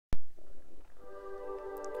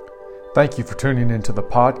Thank you for tuning into the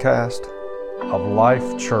podcast of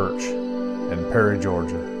Life Church in Perry,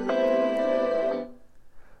 Georgia.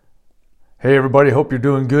 Hey everybody, hope you're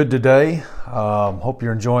doing good today. Hope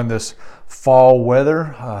you're enjoying this fall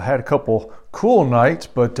weather. I had a couple cool nights,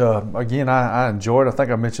 but again, I enjoyed it. I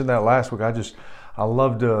think I mentioned that last week. I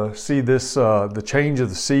love to see this, the change of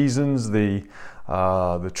the seasons, the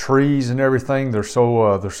trees and everything. They're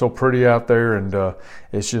so pretty out there, and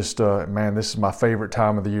it's just man, this is my favorite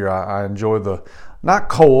time of the year. I enjoy the not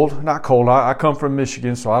cold. I come from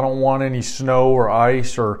Michigan, so I don't want any snow or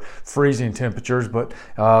ice or freezing temperatures, but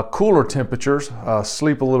cooler temperatures.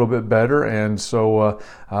 Sleep a little bit better, and so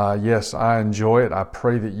yes, I enjoy it. I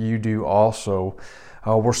pray that you do also.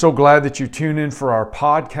 We're so glad that you tune in for our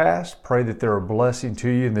podcast. Pray that they're a blessing to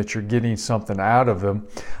you and that you're getting something out of them.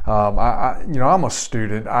 I'm a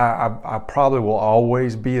student. I probably will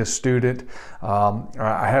always be a student.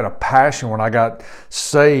 I had a passion when I got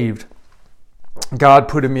saved. God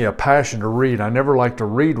put in me a passion to read. I never liked to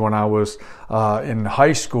read when I was in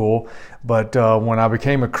high school, but when I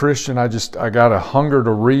became a Christian, I got a hunger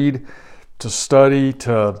to read, to study,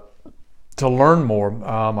 to learn more.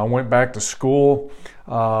 I went back to school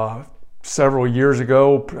several years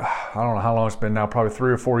ago. I don't know how long it's been now, probably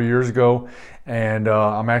 3 or 4 years ago. And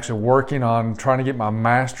I'm actually working on trying to get my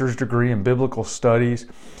master's degree in biblical studies.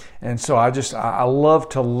 And so I love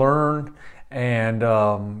to learn and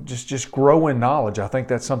just grow in knowledge. I think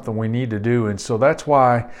that's something we need to do. And so that's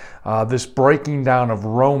why this breaking down of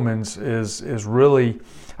Romans is really,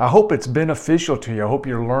 I hope it's beneficial to you. I hope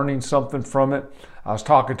you're learning something from it. I was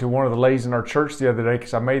talking to one of the ladies in our church the other day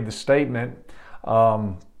because I made the statement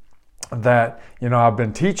that, I've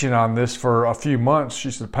been teaching on this for a few months.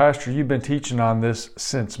 She said, "Pastor, you've been teaching on this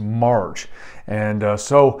since March." And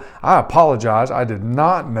so I apologize. I did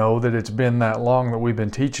not know that it's been that long that we've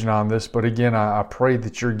been teaching on this. But again, I pray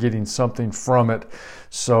that you're getting something from it.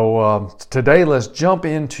 So today, let's jump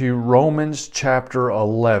into Romans chapter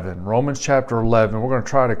 11. Romans chapter 11. We're going to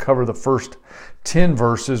try to cover the first 10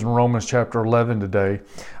 verses in Romans chapter 11 today.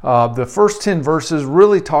 The first 10 verses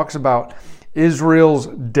really talks about Israel's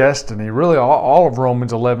destiny. Really, all of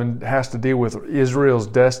Romans 11 has to deal with Israel's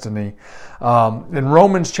destiny. In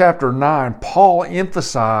Romans chapter 9, Paul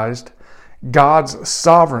emphasized God's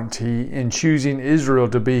sovereignty in choosing Israel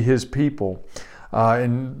to be his people.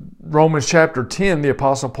 In Romans chapter 10, the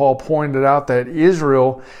Apostle Paul pointed out that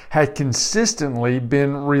Israel had consistently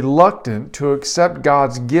been reluctant to accept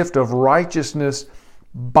God's gift of righteousness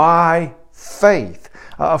by faith.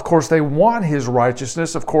 Of course, they want His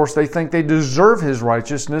righteousness. Of course, they think they deserve His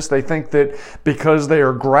righteousness. They think that because they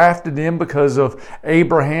are grafted in, because of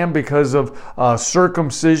Abraham, because of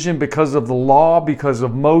circumcision, because of the law, because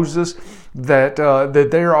of Moses, that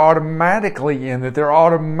they are automatically in, that they're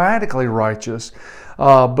automatically righteous.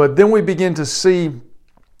 But then we begin to see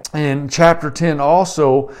in chapter 10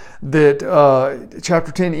 also that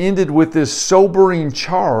chapter 10 ended with this sobering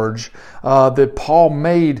charge that Paul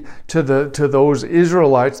made to those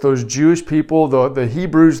Israelites, those Jewish people, the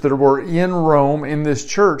Hebrews that were in Rome in this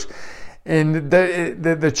church. And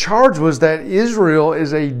the charge was that Israel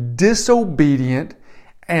is a disobedient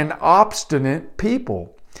and obstinate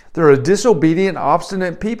people. They're a disobedient,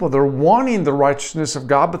 obstinate people. They're wanting the righteousness of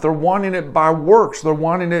God, but they're wanting it by works. They're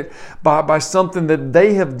wanting it by something that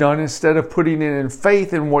they have done instead of putting it in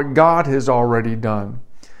faith in what God has already done.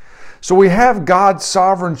 So we have God's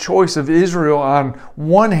sovereign choice of Israel on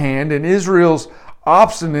one hand and Israel's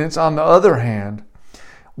obstinance on the other hand.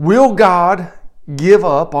 Will God give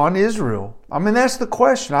up on Israel? I mean, that's the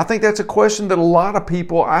question. I think that's a question that a lot of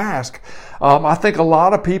people ask. I think a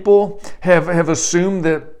lot of people have assumed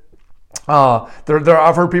that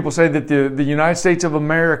I've heard people say that the United States of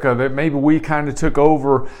America, that maybe we kind of took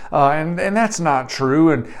over, and that's not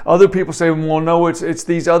true. And other people say, well, no, it's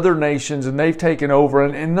these other nations and they've taken over,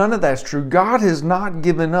 and none of that's true. God has not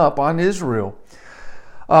given up on Israel.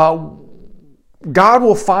 God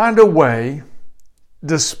will find a way,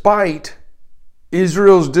 despite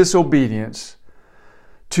Israel's disobedience,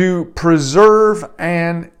 to preserve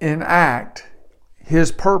and enact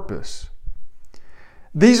His purpose.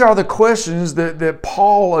 These are the questions that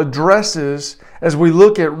Paul addresses as we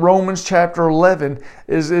look at Romans chapter 11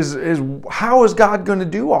 is how is God going to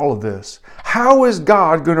do all of this? How is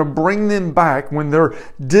God going to bring them back when they're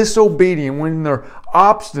disobedient, when they're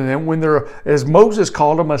obstinate, when they're, as Moses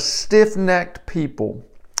called them, a stiff-necked people?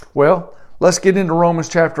 Well, let's get into Romans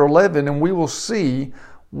chapter 11 and we will see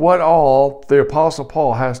what all the Apostle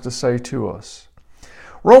Paul has to say to us.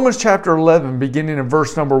 Romans chapter 11, beginning in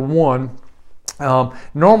verse number 1.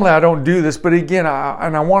 Normally I don't do this, but again,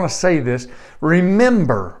 I want to say this.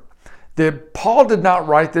 Remember Paul did not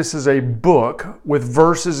write this as a book with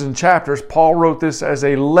verses and chapters. Paul wrote this as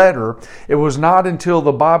a letter. It was not until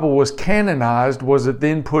the Bible was canonized was it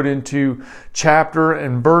then put into chapter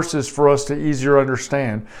and verses for us to easier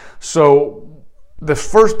understand. So the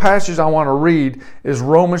first passage I want to read is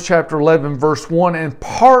Romans chapter 11, verse 1 and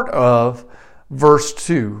part of verse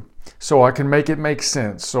 2, so I can make it make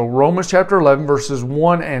sense. So Romans chapter 11, verses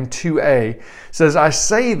 1 and 2a says, I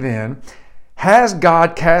say then, has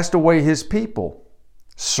God cast away his people?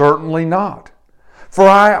 Certainly not. For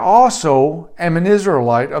I also am an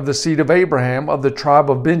Israelite of the seed of Abraham, of the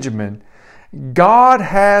tribe of Benjamin. God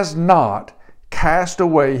has not cast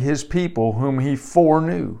away his people whom he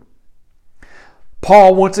foreknew.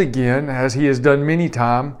 Paul, once again, as he has done many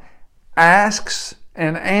times, asks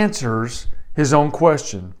and answers his own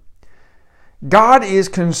question. God is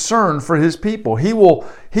concerned for his people. He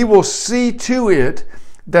will see to it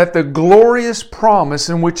that the glorious promise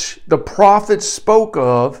in which the prophets spoke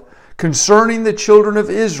of concerning the children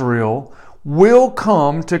of Israel will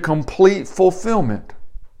come to complete fulfillment.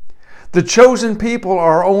 The chosen people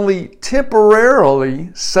are only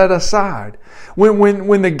temporarily set aside.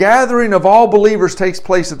 When the gathering of all believers takes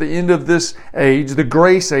place at the end of this age, the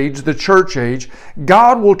grace age, the church age,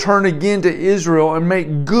 God will turn again to Israel and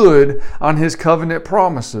make good on his covenant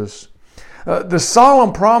promises. The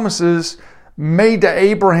solemn promises made to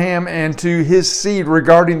Abraham and to his seed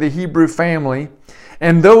regarding the Hebrew family,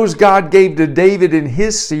 and those God gave to David and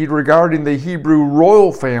his seed regarding the Hebrew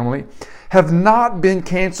royal family, have not been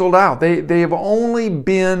canceled out. They have only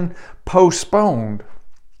been postponed.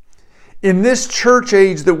 In this church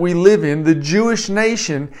age that we live in, the Jewish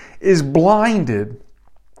nation is blinded.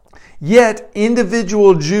 Yet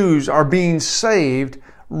individual Jews are being saved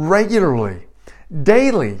regularly,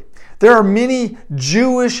 daily. There are many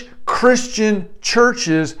Jewish Christian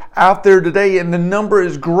churches out there today, and the number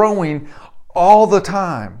is growing all the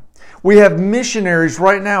time. We have missionaries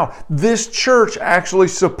right now. This church actually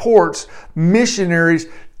supports missionaries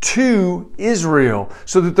to Israel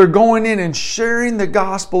so that they're going in and sharing the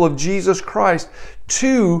gospel of Jesus Christ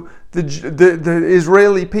to the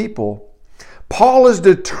Israeli people. Paul is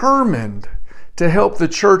determined to help the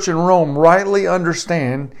church in Rome rightly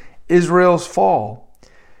understand Israel's fall.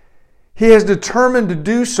 He has determined to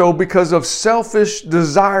do so because of selfish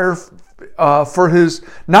desire for his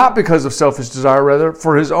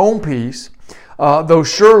own peace, though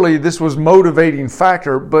surely this was motivating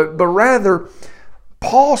factor, but rather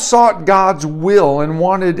Paul sought God's will and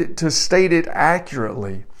wanted to state it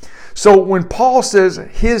accurately. So when Paul says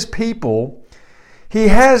his people, he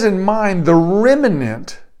has in mind the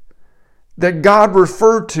remnant that God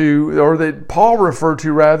referred to, or that Paul referred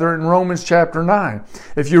to rather, in Romans chapter 9.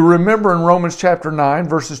 If you remember in Romans chapter 9,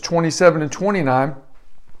 verses 27 and 29,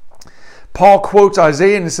 Paul quotes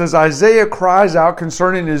Isaiah and it says, Isaiah cries out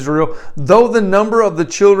concerning Israel, though the number of the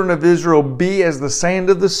children of Israel be as the sand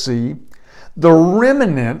of the sea, the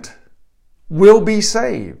remnant will be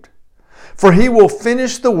saved. For he will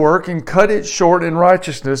finish the work and cut it short in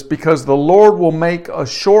righteousness, because the Lord will make a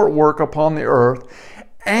short work upon the earth.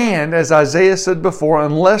 And, as Isaiah said before,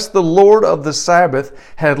 unless the Lord of the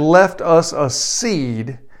Sabbath had left us a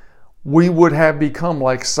seed, we would have become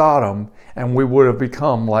like Sodom, and we would have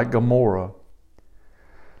become like Gomorrah.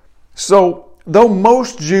 So, though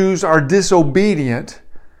most Jews are disobedient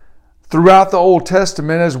throughout the Old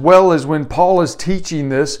Testament, as well as when Paul is teaching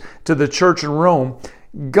this to the church in Rome,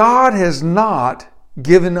 God has not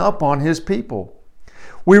given up on his people.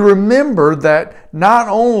 We remember that not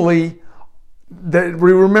all,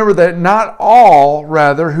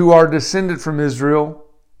 who are descended from Israel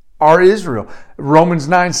are Israel. Romans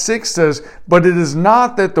 9:6 says, but it is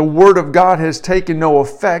not that the word of God has taken no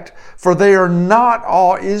effect, for they are not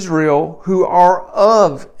all Israel who are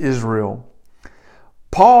of Israel.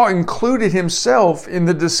 Paul included himself in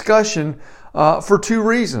the discussion for two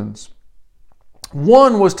reasons.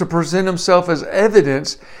 One was to present himself as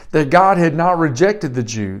evidence that God had not rejected the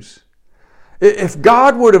Jews. If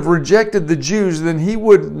God would have rejected the Jews, then he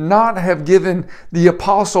would not have given the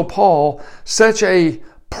Apostle Paul such a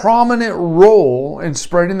prominent role in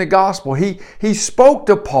spreading the gospel. He spoke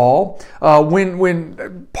to Paul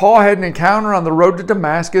when Paul had an encounter on the road to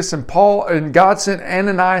Damascus, and God sent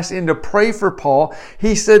Ananias in to pray for Paul.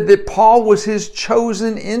 He said that Paul was his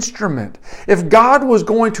chosen instrument. If God was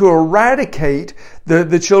going to eradicate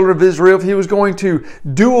the children of Israel, if he was going to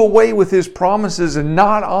do away with his promises and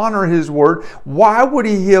not honor his word, why would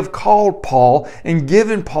he have called Paul and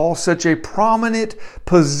given Paul such a prominent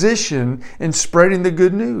position in spreading the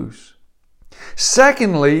good news?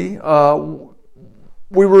 Secondly,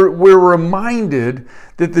 we're reminded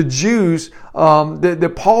that the Jews,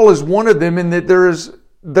 that Paul is one of them, and that there is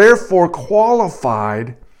therefore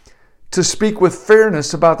qualified to speak with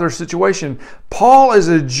fairness about their situation. Paul is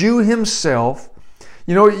a Jew himself.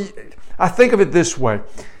 You know, I think of it this way.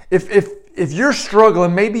 If you're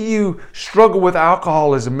struggling, maybe you struggle with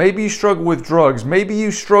alcoholism, maybe you struggle with drugs, maybe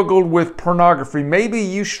you struggled with pornography, maybe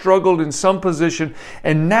you struggled in some position,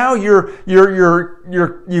 and now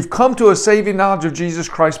you've come to a saving knowledge of Jesus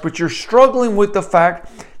Christ, but you're struggling with the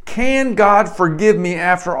fact, can God forgive me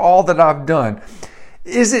after all that I've done?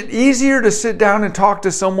 Is it easier to sit down and talk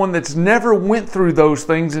to someone that's never went through those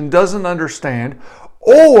things and doesn't understand?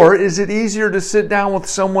 Or is it easier to sit down with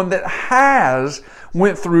someone that has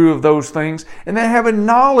went through of those things and they have a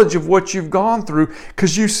knowledge of what you've gone through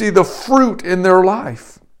because you see the fruit in their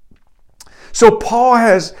life? So Paul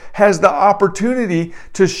has the opportunity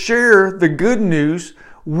to share the good news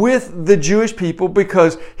with the Jewish people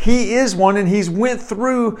because he is one and he's went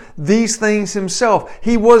through these things himself.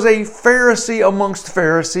 He was a Pharisee amongst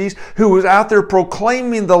Pharisees who was out there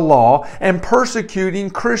proclaiming the law and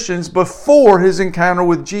persecuting Christians before his encounter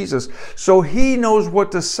with Jesus. So he knows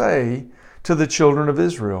what to say to the children of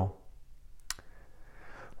Israel.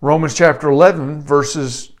 Romans chapter 11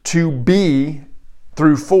 verses 2b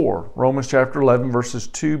through 4. Romans chapter 11 verses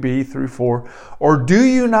 2b through 4. Or do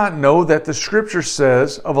you not know that the scripture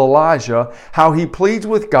says of Elijah how he pleads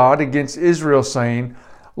with God against Israel, saying,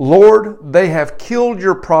 Lord, they have killed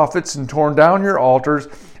your prophets and torn down your altars,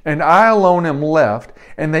 and I alone am left,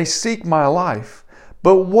 and they seek my life.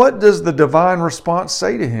 But what does the divine response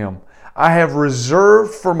say to him? I have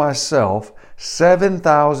reserved for myself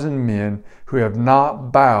 7,000 men who have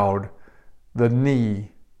not bowed the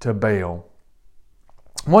knee to Baal.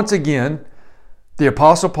 Once again, the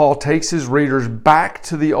Apostle Paul takes his readers back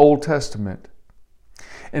to the Old Testament.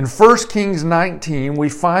 In 1 Kings 19, we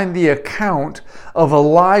find the account of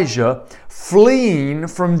Elijah fleeing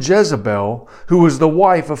from Jezebel, who was the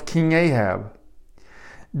wife of King Ahab.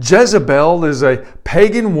 Jezebel is a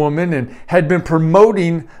pagan woman and had been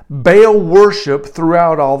promoting Baal worship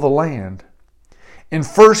throughout all the land. In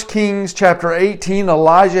 1 Kings chapter 18,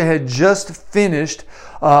 Elijah had just finished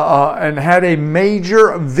and had a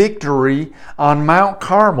major victory on Mount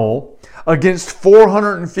Carmel against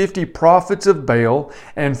 450 prophets of Baal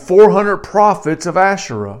and 400 prophets of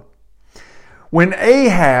Asherah. When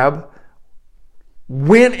Ahab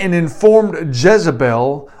went and informed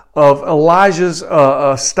Jezebel of Elijah's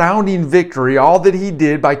astounding victory, all that he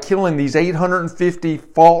did by killing these 850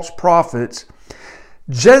 false prophets,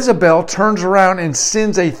 Jezebel turns around and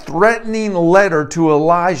sends a threatening letter to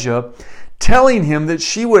Elijah, telling him that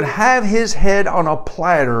she would have his head on a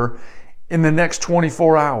platter in the next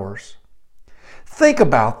 24 hours. Think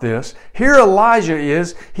about this. Here Elijah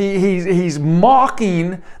is, he's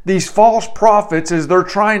mocking these false prophets as they're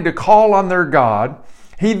trying to call on their God.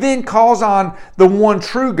 He then calls on the one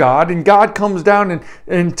true God, and God comes down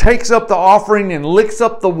and takes up the offering and licks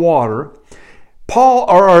up the water.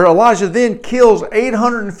 Elijah then kills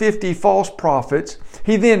 850 false prophets.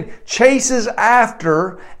 He then chases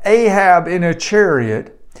after Ahab in a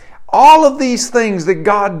chariot. All of these things that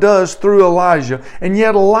God does through Elijah, and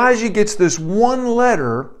yet Elijah gets this one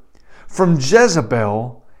letter from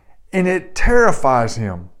Jezebel, and it terrifies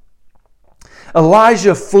him.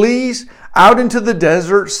 Elijah flees out into the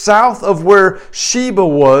desert south of where Sheba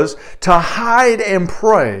was to hide and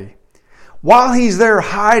pray. While he's there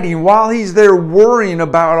hiding, while he's there worrying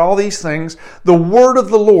about all these things, the word of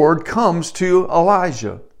the Lord comes to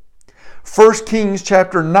Elijah. 1 Kings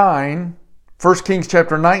chapter 19,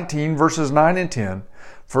 verses 9 and 10.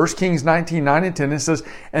 1 Kings 19, 9 and 10, it says,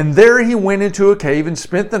 And there he went into a cave and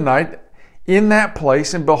spent the night in that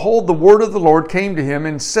place. And behold, the word of the Lord came to him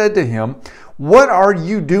and said to him, What are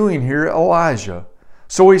you doing here, Elijah?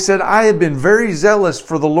 So he said, I have been very zealous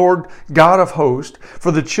for the Lord God of hosts,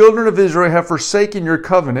 for the children of Israel have forsaken your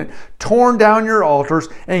covenant, torn down your altars,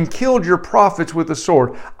 and killed your prophets with the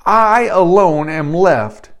sword. I alone am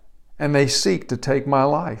left, and they seek to take my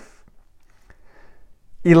life.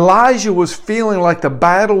 Elijah was feeling like the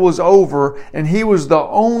battle was over and he was the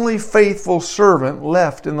only faithful servant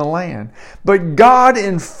left in the land. But God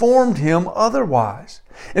informed him otherwise.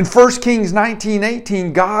 In 1 Kings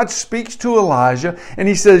 19:18, God speaks to Elijah and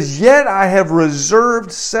he says, Yet I have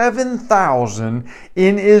reserved 7,000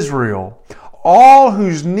 in Israel, all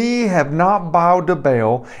whose knee have not bowed to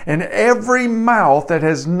Baal, and every mouth that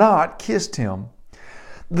has not kissed him.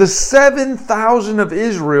 The 7,000 of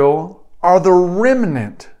Israel are the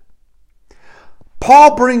remnant.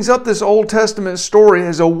 Paul brings up this Old Testament story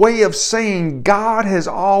as a way of saying God has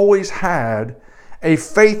always had a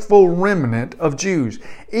faithful remnant of Jews.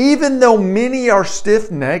 Even though many are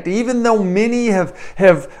stiff-necked, even though many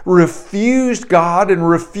have refused God and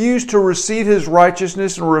refused to receive His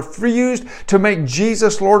righteousness and refused to make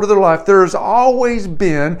Jesus Lord of their life, there has always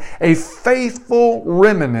been a faithful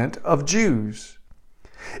remnant of Jews.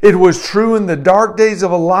 It was true in the dark days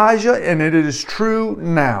of Elijah, and it is true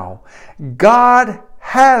now. God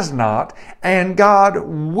has not and God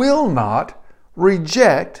will not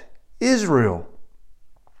reject Israel.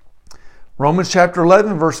 Romans chapter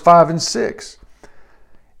 11, verse 5 and 6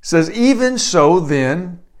 says, "Even so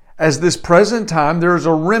then, as this present time there is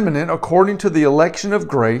a remnant according to the election of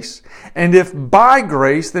grace, and if by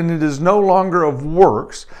grace, then it is no longer of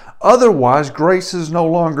works, otherwise grace is no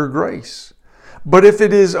longer grace. But if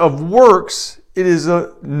it is of works, it is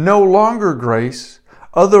no longer grace,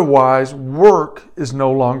 otherwise work is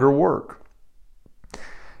no longer work."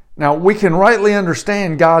 Now, we can rightly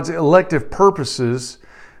understand God's elective purposes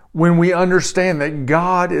when we understand that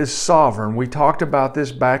God is sovereign. We talked about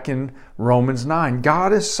this back in Romans 9.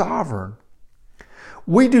 God is sovereign.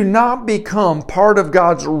 We do not become part of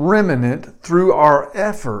God's remnant through our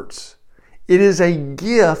efforts. It is a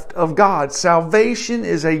gift of God. Salvation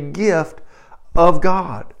is a gift of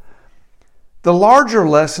God. The larger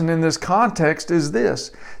lesson in this context is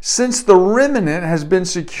this: since the remnant has been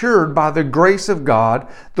secured by the grace of God,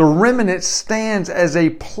 the remnant stands as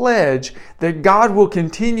a pledge that God will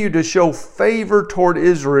continue to show favor toward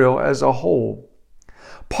Israel as a whole.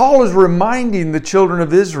 Paul is reminding the children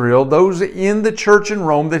of Israel, those in the church in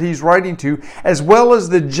Rome that he's writing to, as well as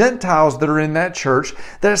the Gentiles that are in that church,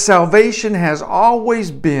 that salvation has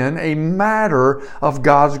always been a matter of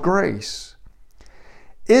God's grace.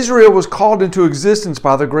 Israel was called into existence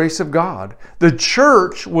by the grace of God. The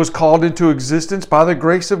church was called into existence by the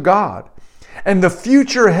grace of God. And the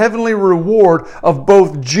future heavenly reward of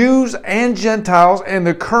both Jews and Gentiles and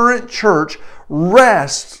the current church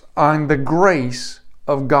rests on the grace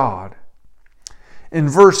of God. In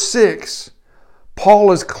verse 6,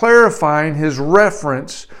 Paul is clarifying his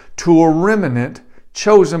reference to a remnant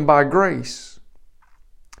chosen by grace.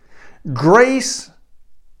 Grace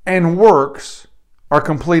and works are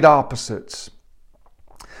complete opposites.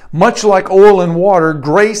 Much like oil and water,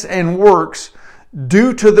 grace and works,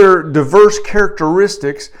 due to their diverse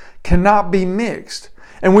characteristics, cannot be mixed.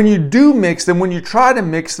 And when you do mix them, when you try to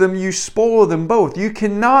mix them, you spoil them both. You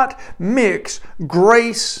cannot mix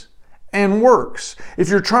grace and works. If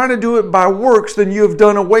you're trying to do it by works, then you have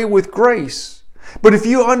done away with grace. But if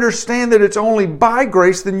you understand that it's only by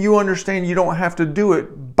grace, then you understand you don't have to do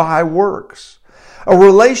it by works. A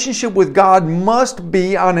relationship with God must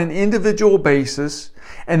be on an individual basis,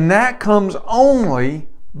 and that comes only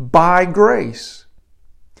by grace.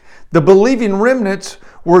 The believing remnants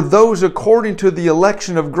were those according to the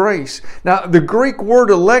election of grace. Now, the Greek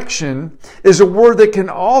word election is a word that can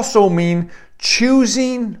also mean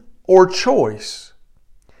choosing or choice.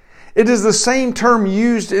 It is the same term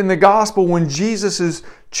used in the gospel when Jesus is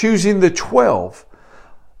choosing the 12.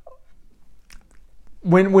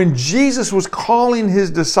 When Jesus was calling His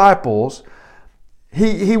disciples,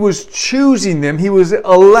 he was choosing them, He was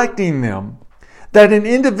electing them. That an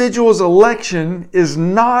individual's election is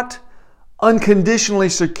not unconditionally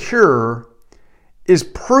secure is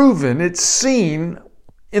proven, it's seen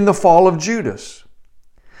in the fall of Judas.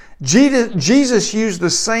 Jesus used the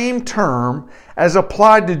same term as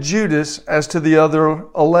applied to Judas as to the other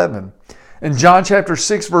 11. In John chapter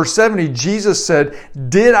 6, verse 70, Jesus said,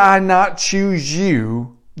 "Did I not choose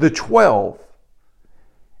you, the 12?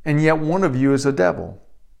 And yet one of you is a devil."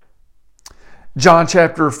 John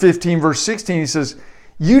chapter 15, verse 16, he says,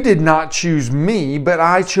 "You did not choose me, but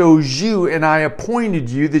I chose you, and I appointed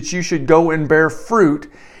you that you should go and bear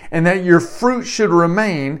fruit, and that your fruit should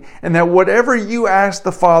remain, and that whatever you ask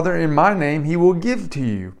the Father in my name, He will give to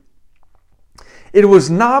you." It was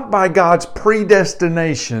not by God's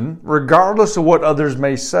predestination, regardless of what others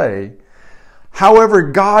may say. However,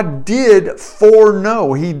 God did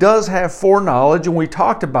foreknow. He does have foreknowledge, and we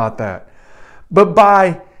talked about that. But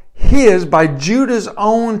by Judah's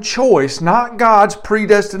own choice, not God's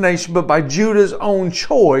predestination, but by Judah's own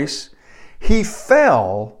choice, he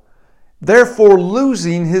fell, therefore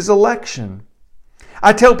losing his election.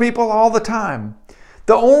 I tell people all the time,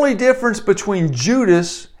 the only difference between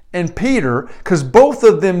Judas and Peter, because both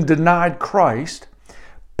of them denied Christ.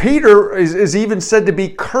 Peter is even said to be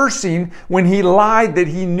cursing when he lied that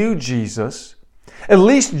he knew Jesus. At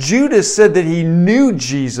least Judas said that he knew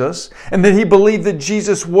Jesus and that he believed that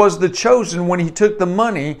Jesus was the chosen when he took the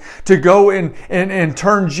money to go and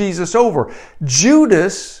turn Jesus over.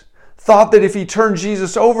 Judas thought that if he turned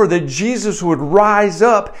Jesus over, that Jesus would rise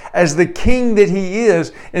up as the king that he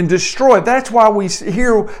is and destroy. That's why we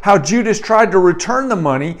hear how Judas tried to return the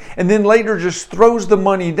money and then later just throws the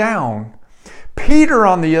money down. Peter,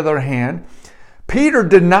 on the other hand, Peter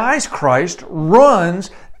denies Christ, runs.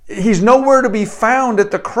 He's nowhere to be found at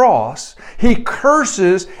the cross. He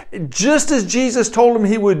curses just as Jesus told him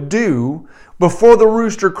he would do before the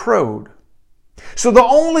rooster crowed. So the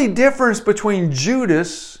only difference between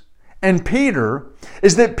Judas and Peter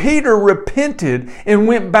is that Peter repented and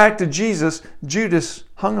went back to Jesus. Judas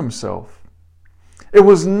hung himself. It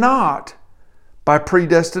was not by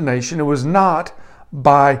predestination. It was not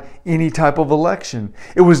by any type of election.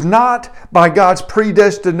 It was not by God's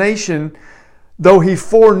predestination, though he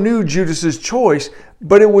foreknew Judas's choice,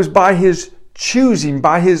 but it was by his choosing,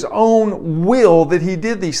 by his own will that he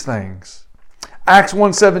did these things. Acts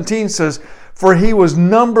 1:17 says, "For he was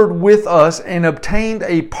numbered with us and obtained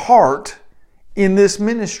a part in this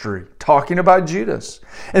ministry," talking about Judas.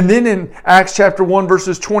 And then in Acts chapter 1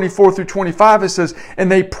 verses 24 through 25 it says,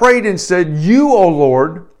 "And they prayed and said, 'You, O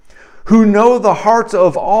Lord, who know the hearts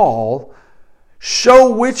of all, show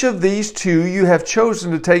which of these two you have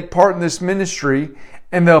chosen to take part in this ministry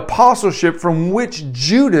and the apostleship from which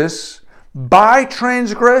Judas by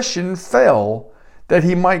transgression fell, that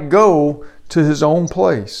he might go to his own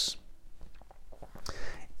place.'"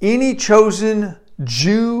 Any chosen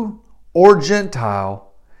Jew or Gentile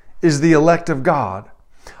is the elect of God.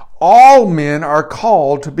 All men are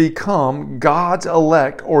called to become God's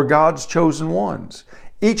elect or God's chosen ones.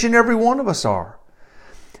 Each and every one of us are.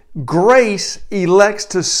 Grace elects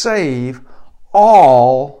to save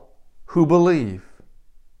all who believe.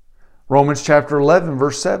 Romans chapter 11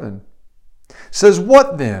 verse 7 says,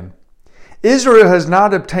 "What then? Israel has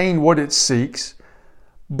not obtained what it seeks,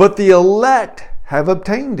 but the elect have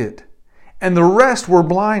obtained it, and the rest were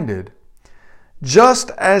blinded.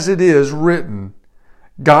 Just as it is written,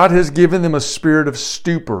 God has given them a spirit of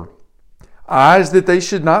stupor, eyes that they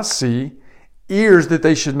should not see, ears that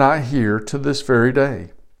they should not hear, to this very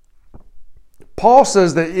day." Paul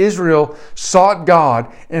says that Israel sought God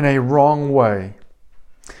in a wrong way.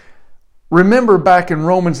 Remember back in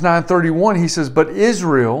Romans 9:31, he says, "But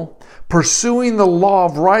Israel, pursuing the law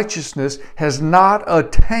of righteousness, has not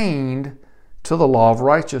attained to the law of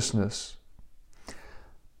righteousness."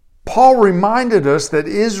 Paul reminded us that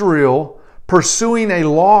Israel, pursuing a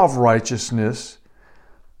law of righteousness,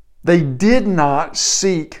 they did not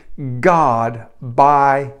seek God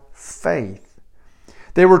by faith.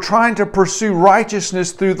 They were trying to pursue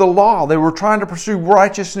righteousness through the law. They were trying to pursue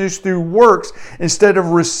righteousness through works instead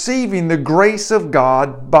of receiving the grace of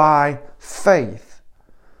God by faith.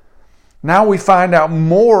 Now we find out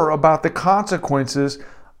more about the consequences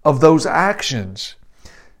of those actions.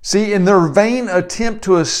 See, in their vain attempt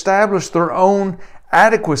to establish their own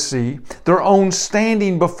adequacy, their own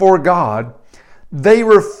standing before God, they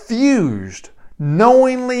refused,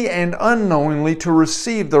 knowingly and unknowingly, to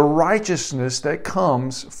receive the righteousness that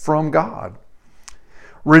comes from God.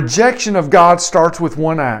 Rejection of God starts with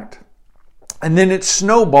one act, and then it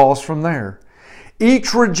snowballs from there.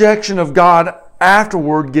 Each rejection of God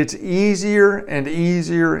afterward gets easier and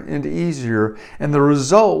easier and easier, and the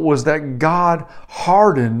result was that God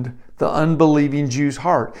hardened the unbelieving Jew's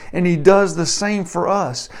heart. And He does the same for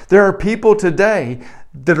us. There are people today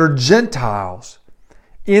that are Gentiles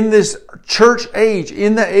in this church age,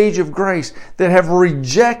 in the age of grace, that have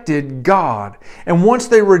rejected God. And once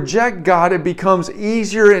they reject God, it becomes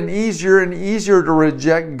easier and easier and easier to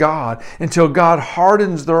reject God until God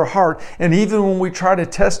hardens their heart. And even when we try to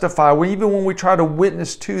testify, even when we try to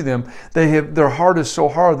witness to them, their heart is so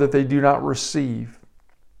hard that they do not receive.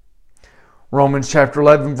 Romans chapter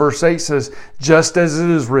 11 verse 8 says, "Just as it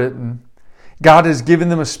is written, God has given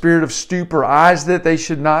them a spirit of stupor, eyes that they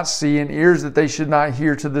should not see and ears that they should not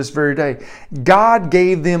hear, to this very day." God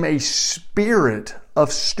gave them a spirit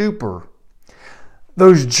of stupor.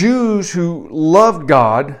 Those Jews who loved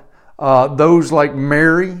God, those like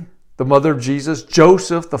Mary, the mother of Jesus,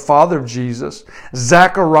 Joseph, the father of Jesus,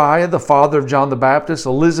 Zechariah, the father of John the Baptist,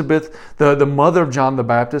 Elizabeth, the mother of John the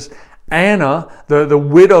Baptist, Anna, the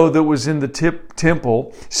widow that was in the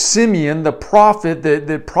temple, Simeon, the prophet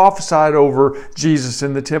that prophesied over Jesus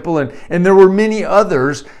in the temple, and there were many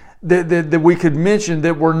others that we could mention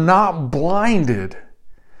that were not blinded,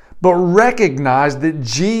 but recognized that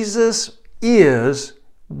Jesus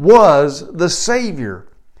was the Savior.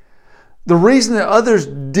 The reason that others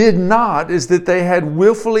did not is that they had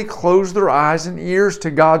willfully closed their eyes and ears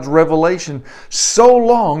to God's revelation so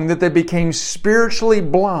long that they became spiritually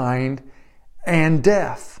blind and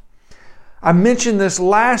deaf. I mentioned this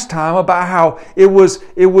last time about how it was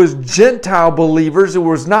Gentile believers, it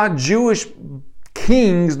was not Jewish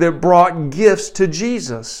kings that brought gifts to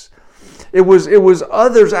Jesus. It was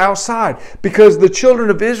others outside, because the children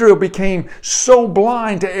of Israel became so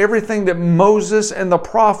blind to everything that Moses and the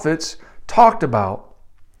prophets talked about.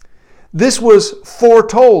 This was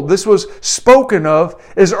foretold. This was spoken of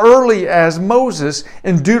as early as Moses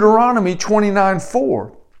in Deuteronomy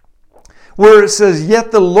 29:4. Where it says,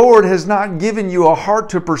 "Yet the Lord has not given you a heart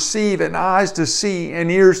to perceive and eyes to see and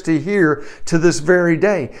ears to hear to this very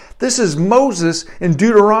day." This is Moses in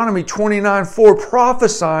Deuteronomy 29:4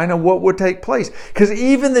 prophesying of what would take place. Because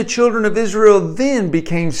even the children of Israel then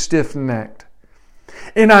became stiff-necked.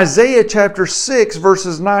 In Isaiah chapter 6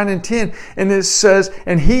 verses 9 and 10, and it says,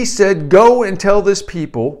 "And he said, go and tell this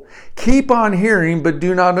people, keep on hearing, but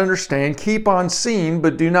do not understand. Keep on seeing,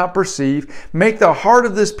 but do not perceive. Make the heart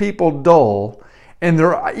of this people dull, and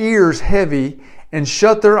their ears heavy, and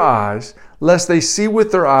shut their eyes, lest they see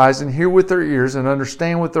with their eyes and hear with their ears and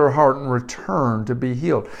understand with their heart and return to be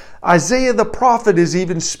healed." Isaiah the prophet is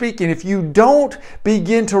even speaking. If you don't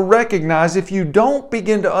begin to recognize, if you don't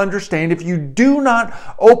begin to understand, if you do not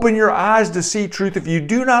open your eyes to see truth, if you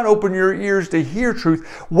do not open your ears to hear truth,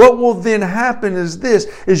 what will then happen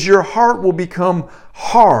is your heart will become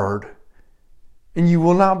hard and you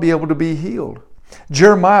will not be able to be healed.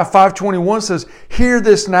 Jeremiah 5:21 says, "Hear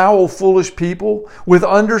this now, O foolish people, with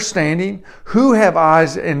understanding, who have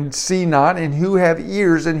eyes and see not, and who have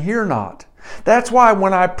ears and hear not." That's why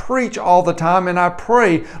when I preach all the time and I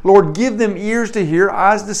pray, Lord, give them ears to hear,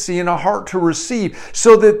 eyes to see, and a heart to receive,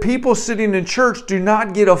 so that people sitting in church do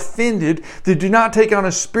not get offended, they do not take on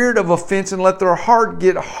a spirit of offense and let their heart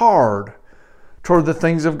get hard toward the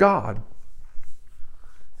things of God.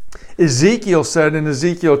 Ezekiel said in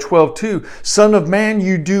Ezekiel 12:2, "Son of man,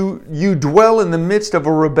 you dwell in the midst of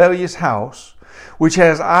a rebellious house, which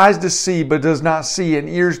has eyes to see but does not see, and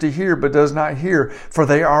ears to hear but does not hear, for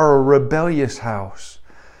they are a rebellious house."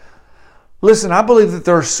 Listen, I believe that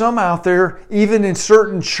there are some out there, even in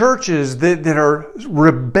certain churches, that are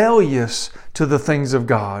rebellious to the things of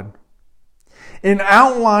God. In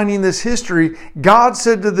outlining this history, God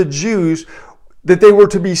said to the Jews that they were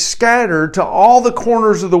to be scattered to all the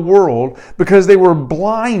corners of the world because they were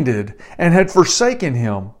blinded and had forsaken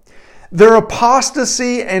Him. Their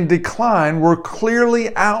apostasy and decline were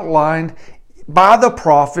clearly outlined by the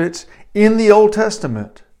prophets in the Old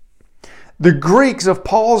Testament. The Greeks of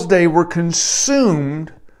Paul's day were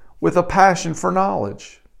consumed with a passion for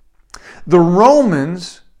knowledge. The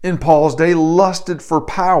Romans in Paul's day lusted for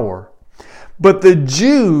power, but the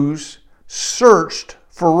Jews searched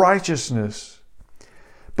for righteousness.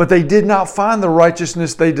 But they did not find the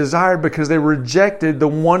righteousness they desired because they rejected the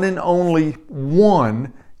one and only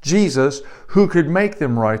one, Jesus, who could make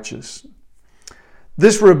them righteous.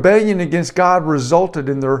 This rebellion against God resulted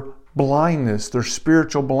in their blindness, their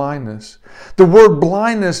spiritual blindness. The word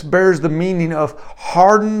blindness bears the meaning of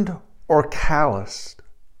hardened or calloused.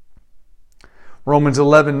 Romans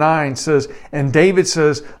 11:9 says, and David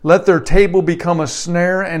says, "Let their table become a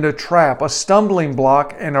snare and a trap, a stumbling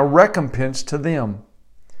block and a recompense to them."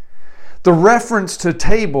 The reference to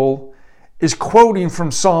table is quoting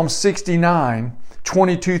from Psalm 69,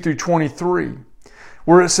 22 through 23,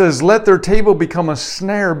 where it says, "Let their table become a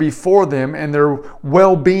snare before them, and their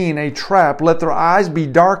well-being a trap. Let their eyes be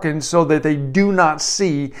darkened so that they do not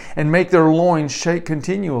see, and make their loins shake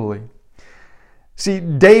continually." See,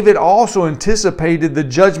 David also anticipated the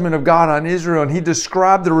judgment of God on Israel, and he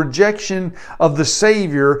described the rejection of the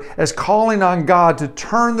Savior as calling on God to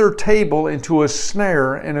turn their table into a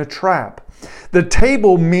snare and a trap. The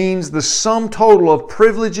table means the sum total of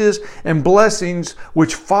privileges and blessings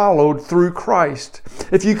which followed through Christ.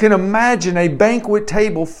 If you can imagine a banquet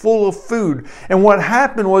table full of food, and what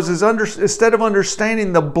happened was instead of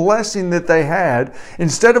understanding the blessing that they had,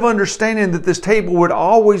 instead of understanding that this table would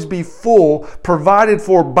always be full, provided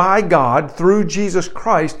for by God through Jesus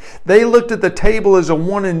Christ, they looked at the table as a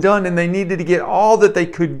one and done, and they needed to get all that they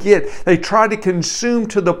could get. They tried to consume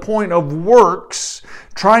to the point of works,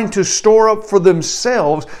 trying to store up for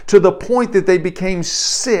themselves to the point that they became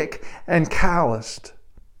sick and calloused.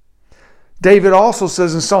 David also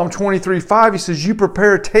says in Psalm 23:5, he says, "You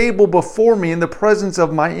prepare a table before me in the presence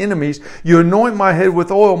of my enemies. You anoint my head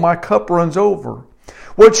with oil, my cup runs over."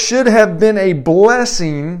 What should have been a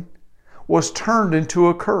blessing was turned into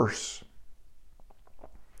a curse.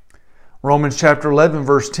 Romans chapter 11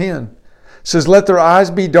 verse 10 says, "Let their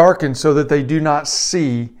eyes be darkened so that they do not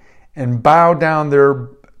see, and bow down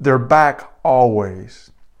their back always."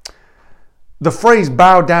 The phrase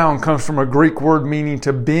bow down comes from a Greek word meaning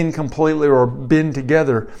to bend completely or bend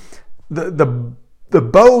together. The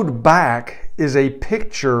bowed back is a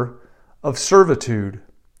picture of servitude.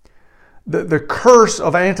 The curse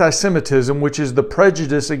of anti-Semitism, which is the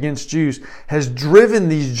prejudice against Jews, has driven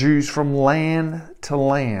these Jews from land to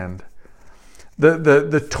land.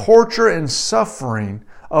 The torture and suffering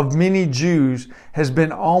of many Jews has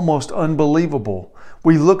been almost unbelievable.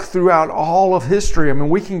 We look throughout all of history. I mean,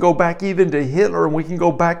 we can go back even to Hitler, and we can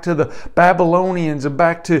go back to the Babylonians, and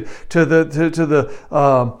back to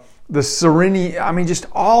the Cyrene. I mean, just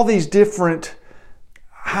all these different.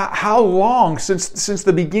 How long since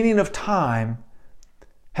the beginning of time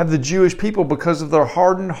have the Jewish people, because of their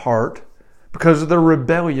hardened heart, because of their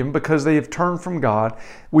rebellion, because they have turned from God,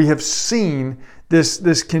 we have seen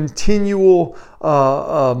this continual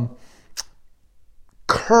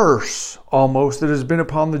curse almost that has been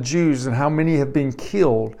upon the Jews, and how many have been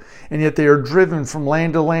killed, and yet they are driven from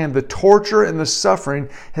land to land. The torture and the suffering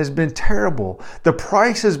has been terrible. The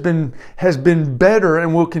price has been better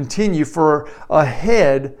and will continue, for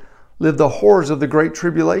ahead live the horrors of the Great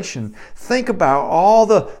Tribulation. Think about all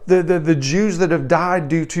the Jews that have died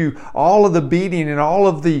due to all of the beating and all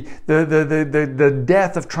of the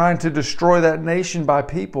death of trying to destroy that nation by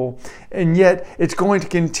people. And yet it's going to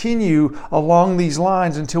continue along these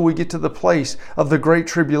lines until we get to the place of the Great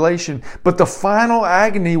Tribulation. But the final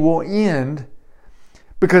agony will end,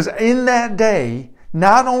 because in that day,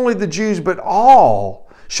 not only the Jews, but all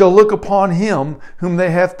shall look upon Him whom they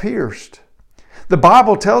have pierced. The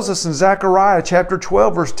Bible tells us in Zechariah chapter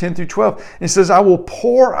 12, verse 10 through 12, it says, I will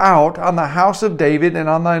pour out on the house of David and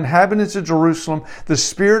on the inhabitants of Jerusalem the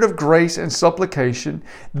spirit of grace and supplication.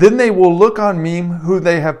 Then they will look on me who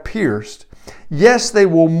they have pierced. Yes, they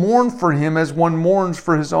will mourn for him as one mourns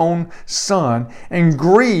for his own son, and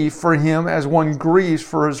grieve for him as one grieves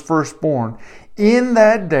for his firstborn. In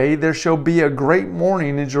that day there shall be a great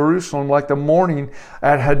mourning in Jerusalem, like the mourning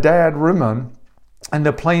at Hadad Rimmon and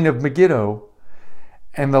the plain of Megiddo.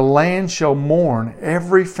 And the land shall mourn,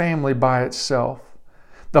 every family by itself.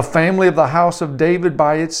 The family of the house of David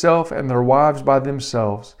by itself, and their wives by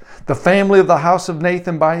themselves. The family of the house of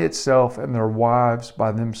Nathan by itself, and their wives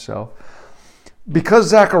by themselves. Because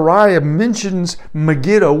Zechariah mentions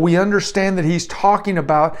Megiddo, we understand that he's talking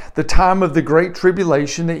about the time of the Great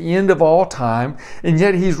Tribulation, the end of all time, and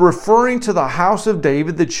yet he's referring to the house of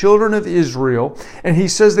David, the children of Israel, and he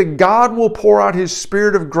says that God will pour out His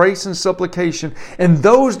spirit of grace and supplication, and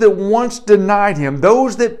those that once denied Him,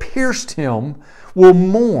 those that pierced Him, will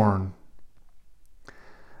mourn.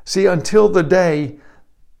 See, until that day,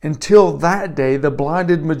 the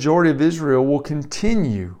blinded majority of Israel will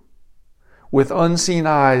continue with unseen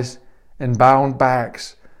eyes and bound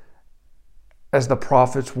backs, as the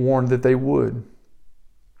prophets warned that they would.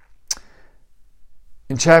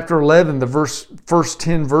 In chapter 11, the first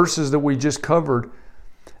 10 verses that we just covered,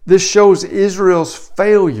 this shows Israel's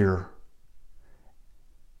failure,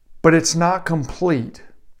 but it's not complete.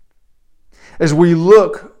 As we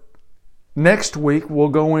look next week, we'll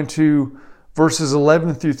go into verses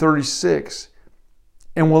 11 through 36,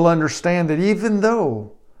 and we'll understand that even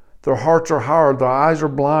though their hearts are hard, their eyes are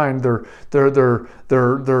blind, their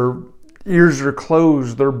ears are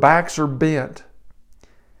closed, their backs are bent,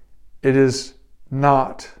 it is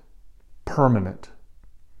not permanent.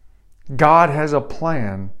 God has a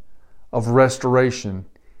plan of restoration,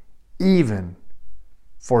 even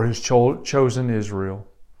for His chosen Israel.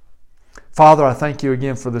 Father, I thank You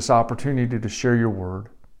again for this opportunity to share Your word.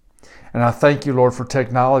 And I thank You, Lord, for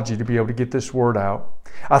technology to be able to get this word out.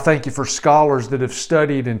 I thank You for scholars that have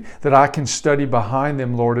studied, and that I can study behind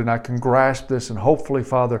them, Lord, and I can grasp this, and hopefully,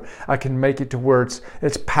 Father, I can make it to where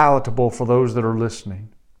it's palatable for those that are listening.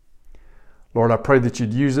 Lord, I pray that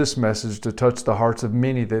You'd use this message to touch the hearts of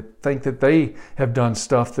many that think that they have done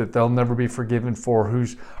stuff that they'll never be forgiven for,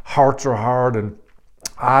 whose hearts are hard and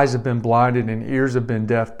eyes have been blinded and ears have been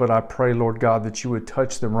deaf. But I pray, Lord God, that You would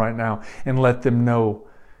touch them right now and let them know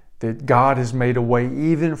that God has made a way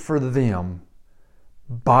even for them.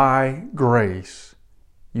 By grace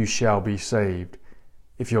you shall be saved,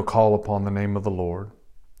 if you'll call upon the name of the Lord.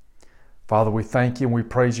 Father, we thank You and we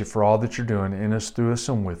praise You for all that You're doing in us, through us,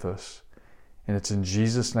 and with us. And it's in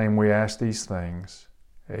Jesus' name we ask these things.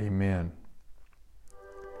 Amen.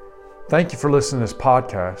 Thank you for listening to this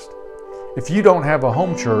podcast. If you don't have a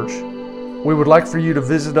home church, we would like for you to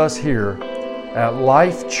visit us here at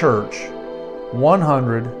Life Church,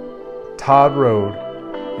 100 Todd Road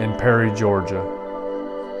in Perry, Georgia.